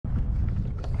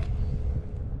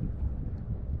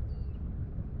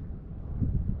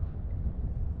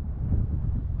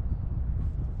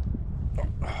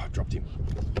Oh, I dropped him.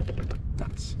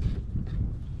 Nuts.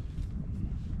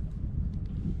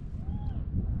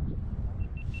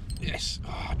 Yes.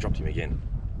 Oh, I dropped him again.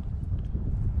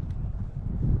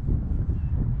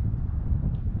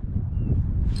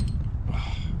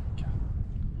 Oh, okay.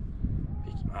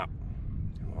 Pick him up.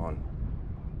 Come on.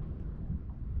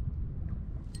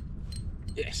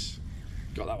 Yes.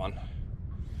 Got that one.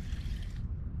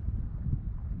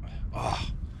 Oh,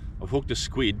 I've hooked a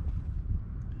squid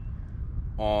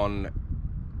on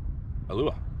a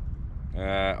lure,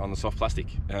 on the soft plastic.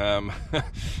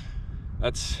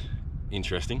 That's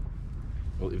interesting.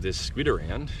 Well, if there's squid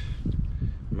around,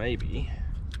 maybe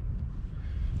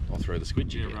I'll throw the squid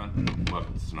jig. Yeah, everyone,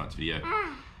 welcome to tonight's video.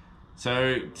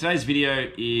 So today's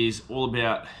video is all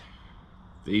about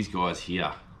these guys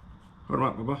here. Hold them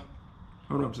up, Bubba.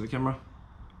 Hold them up to the camera.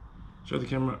 Show the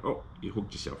camera. Oh, you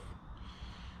hooked yourself.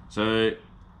 So we're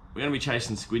going to be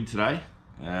chasing squid today.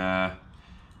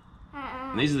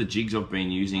 And these are the jigs I've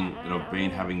been using that I've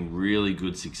been having really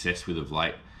good success with of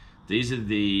late. These are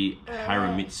the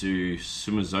Haramitsu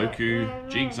Sumizoku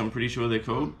jigs, I'm pretty sure they're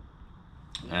called.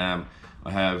 I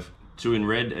have two in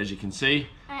red, as you can see,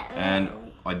 and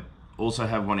I also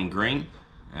have one in green,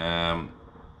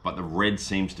 but the red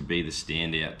seems to be the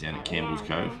standout down at Campbell's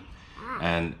Cove.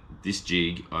 And this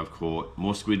jig, I've caught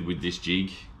more squid with this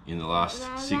jig in the last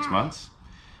 6 months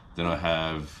than I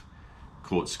have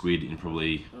caught squid in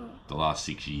probably the last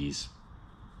 6 years.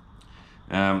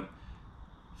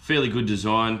 Fairly good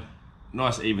design,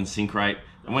 nice even sink rate,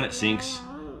 and when it sinks,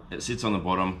 it sits on the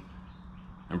bottom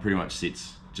and pretty much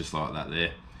sits just like that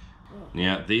there.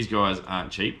 Now, these guys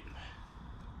aren't cheap.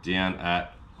 Down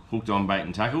at Hooked On Bait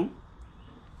and Tackle,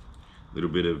 a little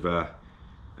bit of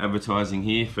advertising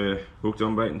here for Hooked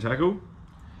On Bait and Tackle.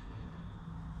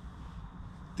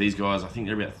 These guys, I think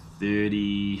they're about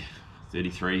 30,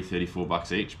 33, 34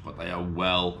 bucks each, but they are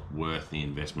well worth the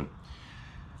investment.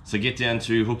 So get down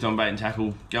to Hooked On Bait and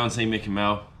Tackle, go and see Mick and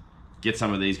Mel, get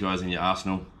some of these guys in your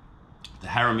arsenal. The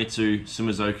Haramitsu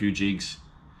Sumizoku jigs,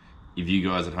 if you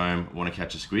guys at home want to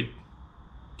catch a squid,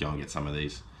 go and get some of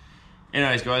these.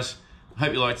 Anyways guys, I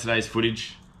hope you liked today's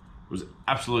footage. It was an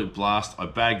absolute blast. I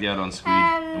bagged out on squid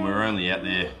and we were only out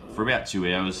there for about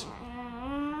 2 hours.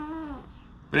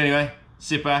 But anyway,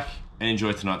 sit back and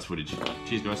enjoy tonight's footage.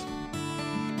 Cheers guys.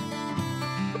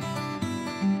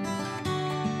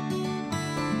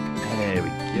 There we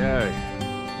go.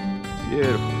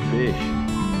 Beautiful fish.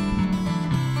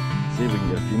 See if we can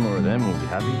get a few more of them, we'll be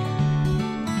happy.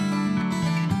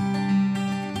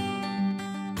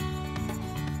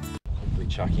 Quickly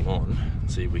chuck him on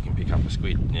and see if we can pick up a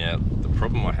squid. Now, the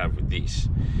problem I have with this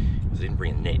is I didn't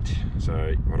bring a net, so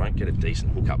if I don't get a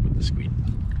decent hook up with the squid,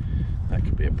 that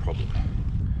could be a problem.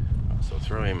 So I'll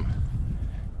throw him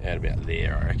out about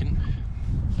there, I reckon.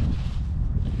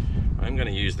 I'm going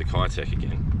to use the kayak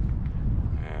again.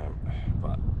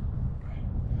 But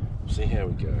we'll see how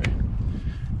we go.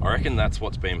 I reckon that's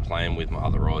what's been playing with my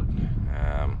other rod.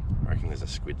 I reckon there's a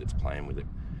squid that's playing with it,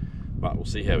 but we'll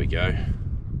see how we go.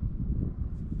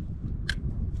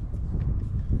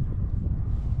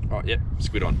 Oh yep,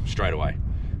 squid on straight away.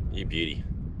 You beauty.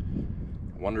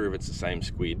 I wonder if it's the same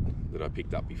squid that I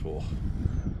picked up before.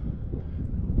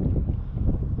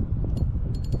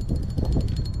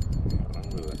 I don't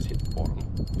know whether that's hit the bottom.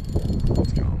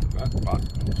 What's going on with that? But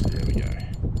we'll see how we go.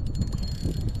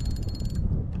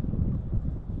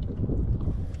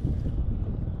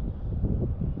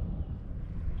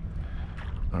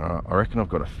 I reckon I've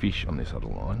got a fish on this other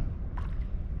line,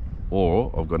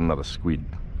 or I've got another squid.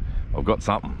 I've got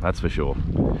something, that's for sure.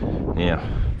 Now,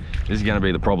 this is going to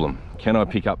be the problem. Can I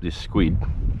pick up this squid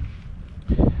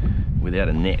without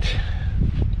a net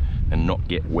and not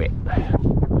get wet?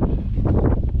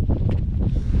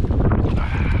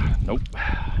 Nope.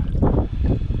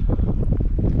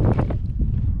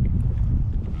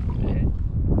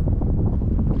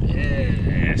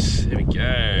 Yes, there we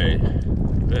go.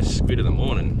 First squid of the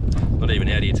morning. Not even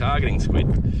out here targeting squid.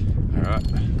 Alright.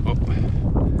 Oh.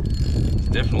 It's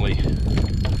definitely,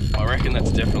 I reckon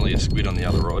that's definitely a squid on the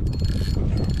other rod.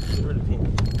 Get rid of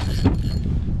him.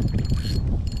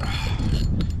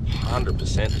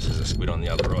 100% this is a squid on the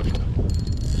other rod.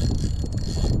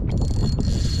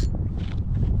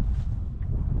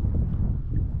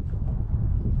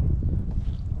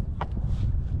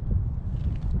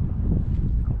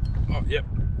 Oh, yep,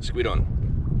 squid on.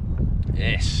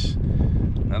 Yes,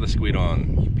 another squid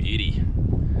on, you beauty.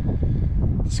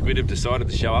 The squid have decided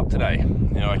to show up today.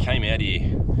 Now I came out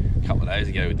here a couple of days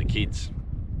ago with the kids.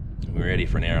 We were out here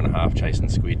for an hour and a half chasing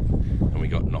squid and we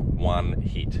got not one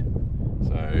hit.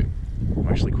 So I'm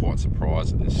actually quite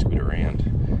surprised that there's squid around.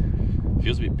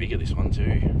 Feels a bit bigger, this one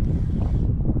too.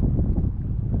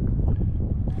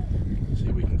 See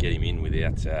if we can get him in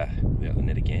without the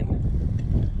net again.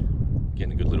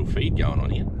 Getting a good little feed going on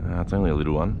here. It's only a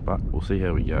little one, but we'll see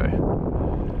how we go.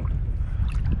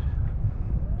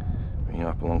 Bring him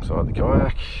up alongside the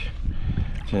kayak.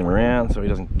 Turn him around so he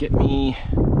doesn't get me.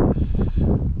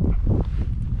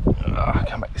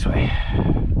 Come back this way.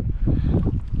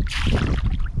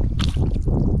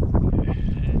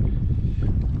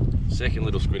 Second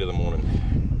little squid of the morning.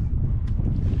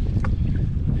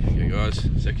 There you go, guys.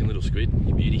 Second little squid,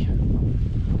 you beauty.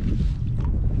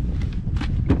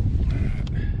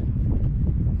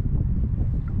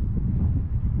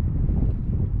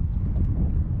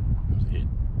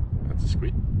 That's a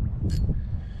squid.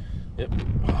 Yep.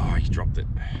 Oh, he's dropped it.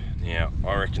 Now,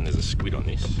 I reckon there's a squid on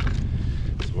this.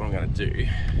 So what I'm going to do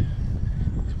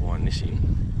is wind this in.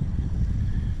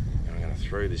 And I'm going to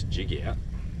throw this jig out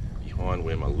behind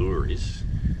where my lure is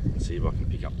and see if I can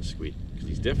pick up the squid, because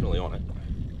he's definitely on it.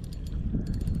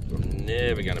 But I'm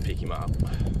never going to pick him up.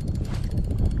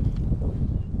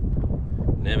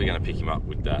 Never going to pick him up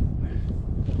with that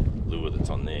lure that's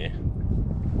on there.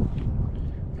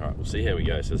 Alright, we'll see how we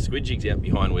go. So the squid jig's out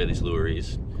behind where this lure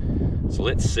is. So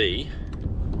let's see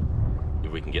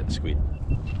if we can get the squid.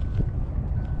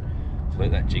 So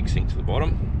let that jig sink to the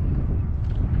bottom.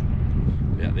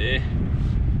 About there.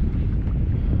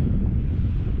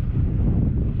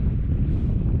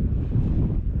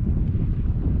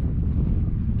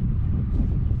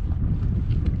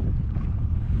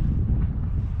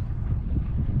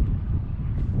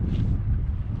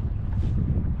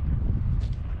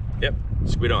 Yep,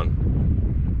 squid on.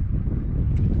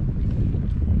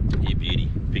 You beauty,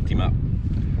 picked him up.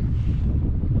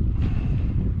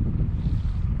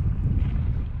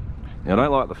 Now I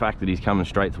don't like the fact that he's coming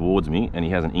straight towards me and he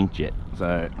hasn't inked yet. So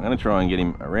I'm going to try and get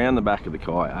him around the back of the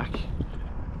kayak.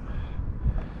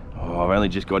 Oh, I've only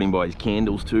just got him by his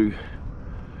candles too.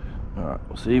 Alright,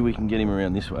 we'll see if we can get him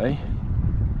around this way.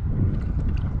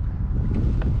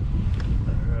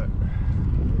 Alright,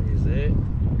 he's there.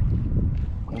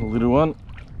 Little one.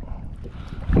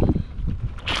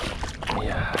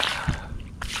 Yeah.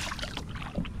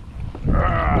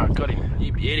 Got him.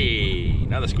 You beauty.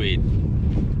 Another squid.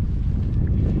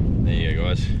 There you go,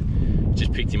 guys.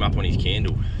 Just picked him up on his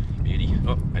candle. Beauty.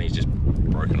 Oh, and he's just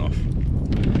broken off.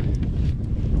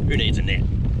 Who needs a net?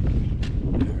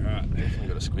 Alright, definitely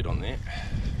got a squid on there.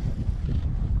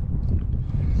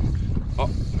 Oh.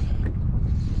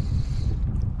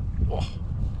 Oh.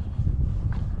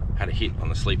 Had a hit on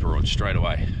the sleeper rod straight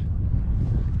away.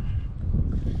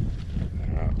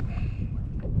 Right.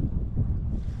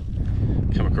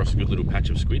 Come across a good little patch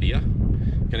of squid here.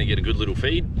 Gonna get a good little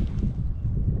feed.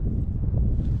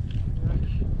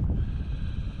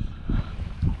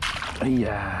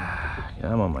 Yeah,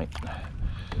 come on, mate.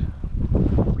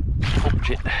 Oh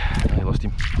shit, I lost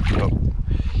him. Oh.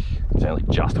 It's only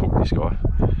just hooked this guy.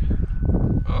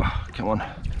 Oh, come on.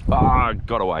 Ah,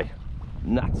 got away.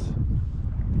 Nuts.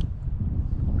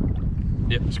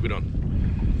 Yep, squid on.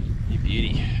 You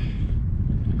beauty.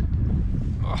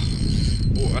 Oh,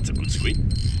 that's a good squid.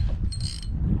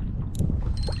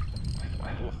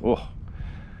 Oh,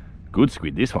 good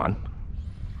squid, this one.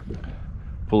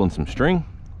 Pulling some string.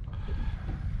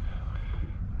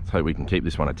 Let's hope we can keep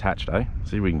this one attached, eh?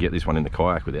 See if we can get this one in the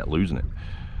kayak without losing it.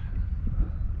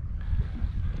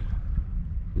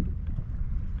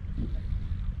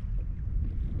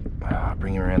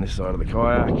 Bring him around this side of the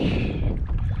kayak.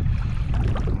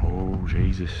 Oh,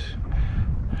 Jesus.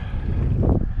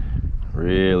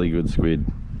 Really good squid.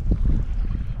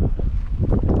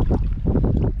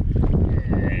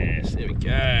 Yes, there we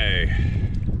go.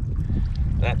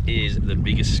 That is the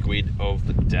biggest squid of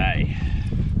the day.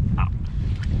 Up.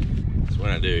 So what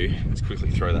I'm going to do is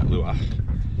quickly throw that lure.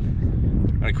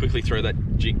 I'm going to quickly throw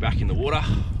that jig back in the water.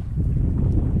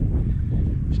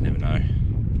 Just never know.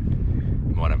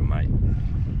 You might have a mate.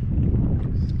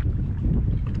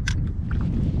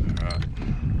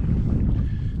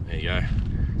 Go.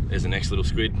 There's the next little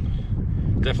squid.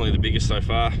 Definitely the biggest so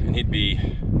far, and he'd be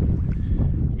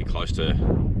close to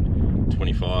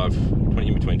 20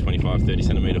 in between 25 30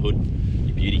 centimetre hood.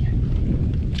 You beauty.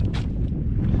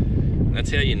 And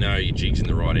that's how you know your jig's in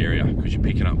the right area, because you're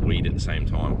picking up weed at the same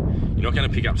time. You're not going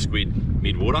to pick up squid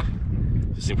mid-water.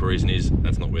 The simple reason is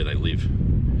that's not where they live.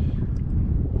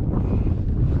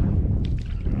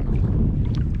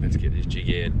 Let's get this jig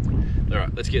out.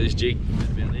 Alright, let's get this jig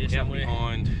about there somewhere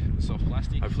behind the soft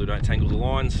plastic. Hopefully we don't tangle the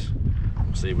lines.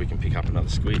 We'll see if we can pick up another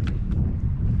squid.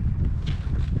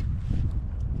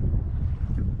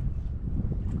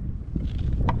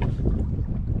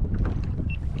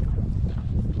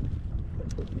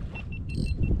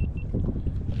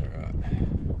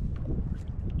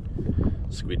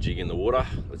 squid jig in the water.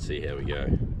 Let's see how we go.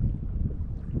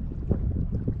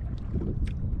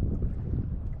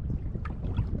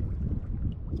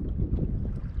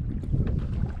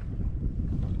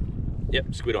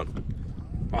 Yep, squid on.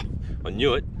 Oh, I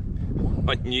knew it.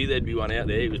 I knew there'd be one out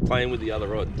there. He was playing with the other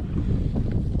rod.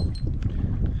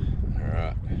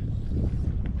 Alright.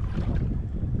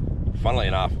 Funnily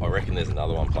enough, I reckon there's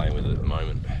another one playing with it at the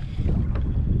moment.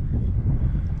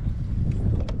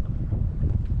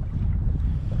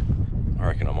 I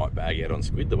reckon I might bag out on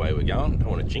squid the way we're going. I don't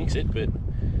want to jinx it, but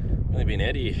I've only been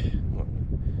out here, what,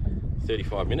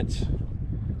 35 minutes.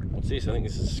 What's this? I think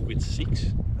this is squid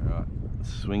 6. Alright,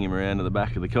 swing him around to the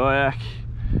back of the kayak.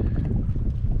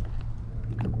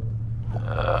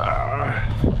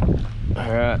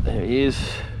 Alright, there he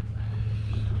is.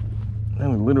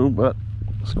 Only little, but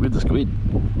squid's a squid.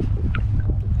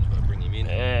 I'll bring him in.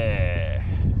 Yeah.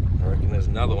 I reckon there's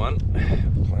another one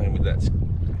playing with that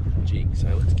jig, so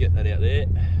let's get that out there.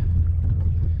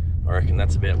 I reckon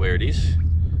that's about where it is.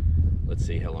 Let's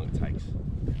see how long it takes.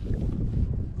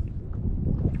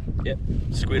 Yep,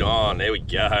 squid on, there we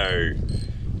go.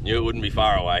 Knew it wouldn't be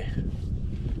far away.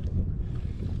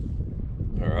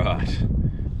 Alright,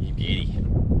 you beauty.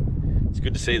 It's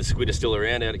good to see the squid are still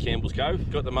around out at Campbell's Cove.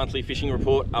 Got the monthly fishing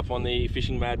report up on the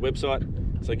Fishing Mad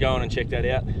website, so go on and check that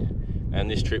out,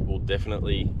 and this trip will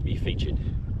definitely be featured.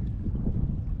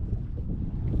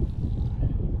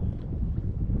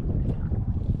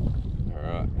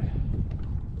 Alright.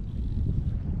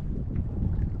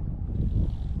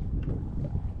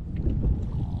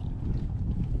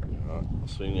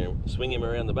 Swing him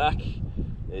around the back.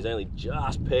 He's only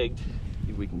just pegged.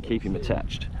 If we can keep him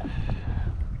attached.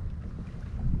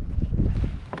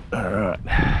 Alright.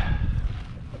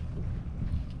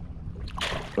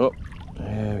 Oh,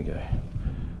 there we go.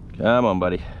 Come on,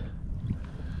 buddy.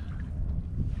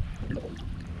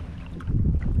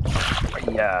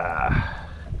 Yeah.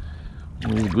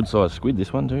 He's a good sized squid,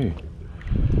 this one too.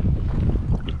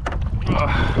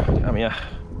 Oh, come here.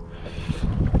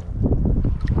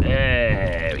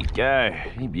 There we go.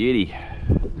 Hey, beauty. There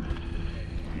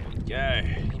we go.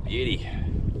 Hey, beauty.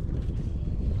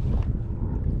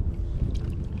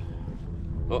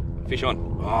 Oh, fish on.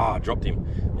 Oh, dropped him.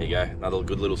 There you go. Another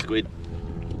good little squid.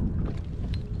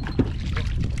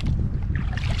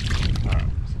 Alright,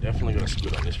 so definitely got a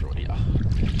squid on this rod here.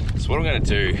 So what I'm going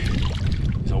to do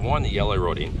is I'll wind the yellow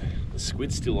rod in. The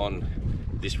squid's still on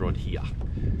this rod here.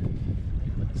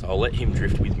 So I'll let him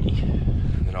drift with me.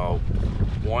 And then I'll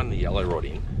wind the yellow rod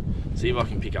in. See if I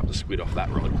can pick up the squid off that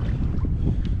rod.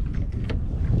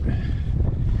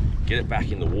 Get it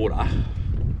back in the water.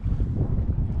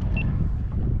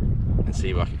 And see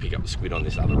if I can pick up the squid on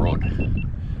this other rod.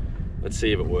 Let's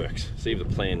see if it works. See if the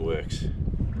plan works.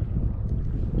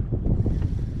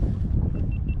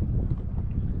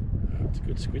 It's a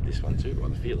good squid, this one too, by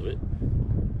the feel of it.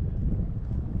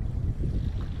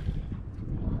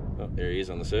 Oh, there he is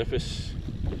on the surface.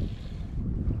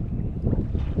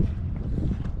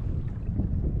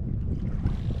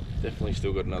 Definitely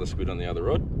still got another squid on the other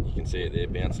rod. You can see it there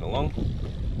bouncing along.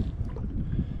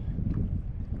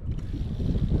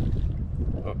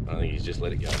 Oh, I think he's just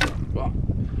let it go. Oh.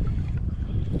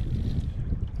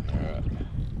 Alright.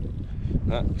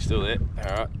 No, he's still there.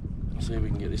 Alright. See if we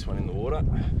can get this one in the water.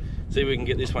 See if we can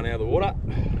get this one out of the water.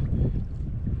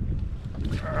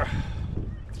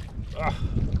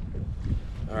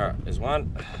 Alright, there's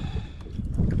one.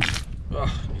 Oh,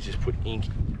 he's just put ink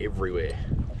everywhere.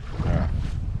 Alright.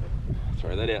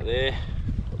 Throw that out there.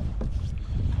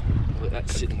 Let that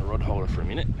sit in the rod holder for a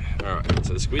minute. Alright,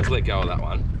 so the squid's let go of that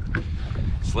one.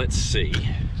 So let's see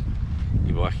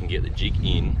if I can get the jig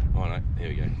in. Oh no, there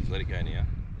we go. Just let it go now.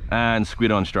 And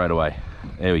squid on straight away.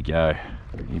 There we go.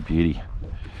 You beauty.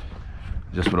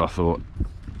 Just what I thought.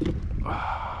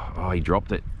 Oh, he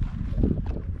dropped it.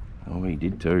 Oh, he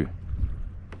did too.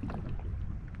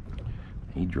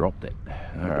 He dropped it.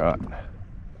 Alright.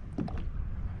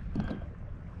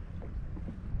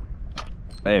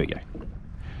 There we go.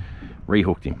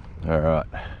 Rehooked him. Alright.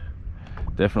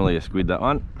 Definitely a squid, that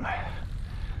one.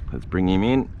 Let's bring him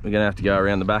in. We're going to have to go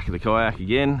around the back of the kayak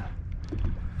again.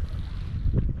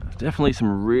 There's definitely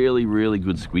some really, really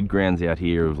good squid grounds out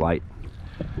here of late.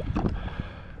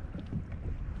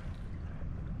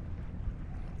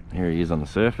 Here he is on the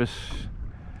surface.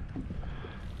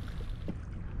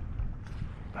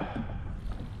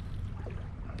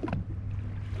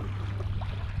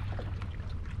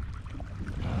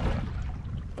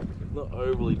 Not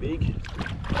overly big,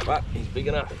 but he's big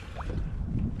enough.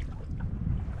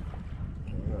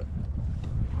 Right.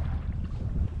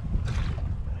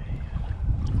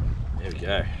 There we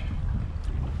go.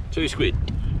 2 squid.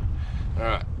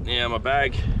 Alright, now my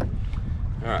bag.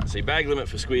 Alright, so your bag limit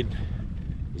for squid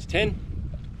is 10.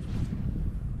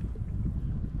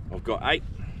 I've got 8.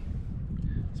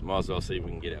 So might as well see if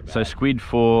we can get our bag. So squid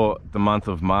for the month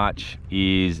of March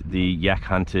is the Yak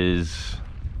Hunters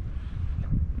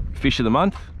fish of the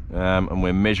month. And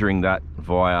we're measuring that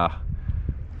via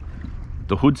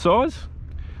the hood size.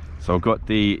 So I've got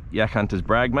the Yak Hunters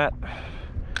brag mat.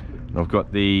 And I've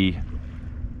got the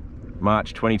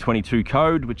March 2022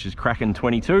 code, which is Kraken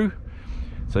 22.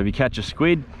 So if you catch a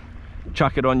squid,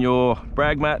 chuck it on your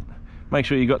brag mat. Make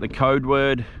sure you got the code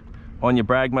word on your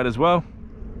brag mat as well.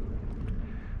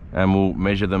 And we'll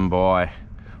measure them by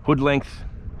hood length.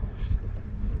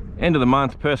 End of the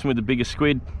month, person with the biggest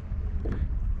squid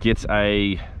gets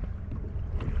a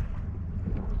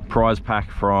prize pack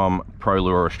from Pro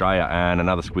Lure Australia and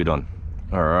another squid on.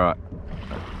 All right,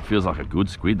 feels like a good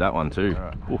squid, that one too.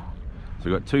 Right. So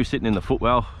we've got 2 sitting in the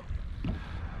footwell,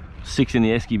 6 in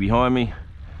the esky behind me,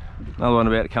 another one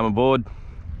about to come aboard.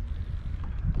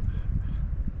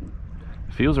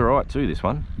 Feels all right too, this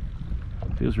one.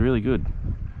 Feels really good.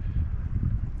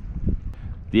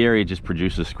 The area just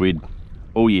produces squid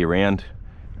all year round,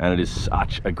 and it is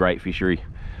such a great fishery.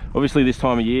 Obviously this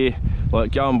time of year,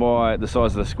 like going by the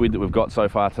size of the squid that we've got so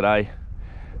far today,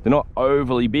 they're not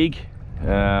overly big,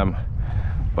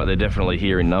 but they're definitely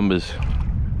here in numbers.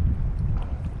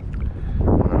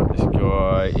 This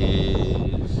guy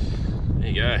is, there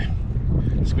you go,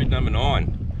 squid number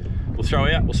 9. We'll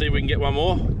throw out, we'll see if we can get one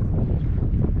more,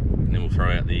 and then we'll throw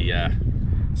out the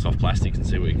soft plastics and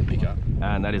see what we can pick up.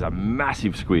 And that is a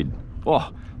massive squid.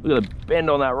 Oh, look at the bend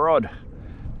on that rod.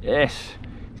 Yes,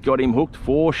 it's got him hooked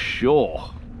for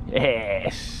sure.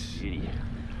 Yes.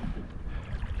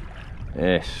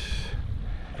 Yes.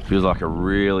 Feels like a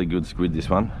really good squid, this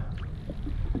one.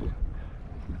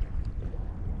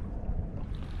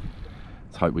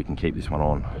 Let's hope we can keep this one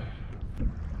on.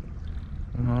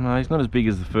 Oh no, he's not as big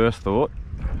as the first thought.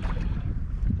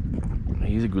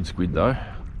 He's a good squid though.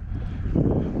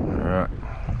 Alright.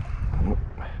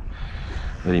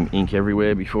 Let him ink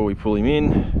everywhere before we pull him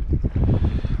in.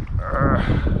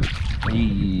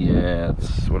 Yeah,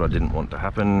 that's what I didn't want to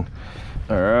happen.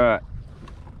 Alright.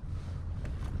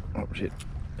 Oh shit.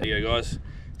 There you go guys.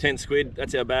 10 squid,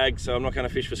 that's our bag, so I'm not going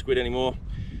to fish for squid anymore.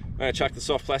 I'm going to chuck the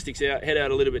soft plastics out, head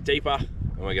out a little bit deeper,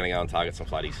 and we're going to go and target some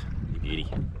flatties. You beauty.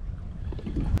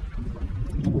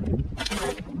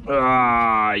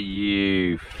 Ah,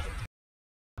 you.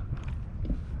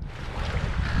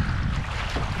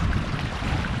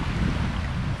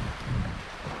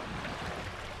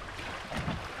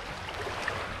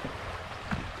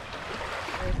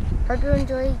 Hope you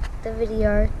enjoyed the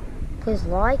video. Please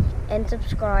like and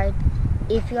subscribe.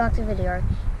 If you liked the video,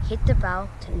 hit the bell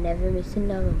to never miss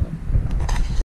another one.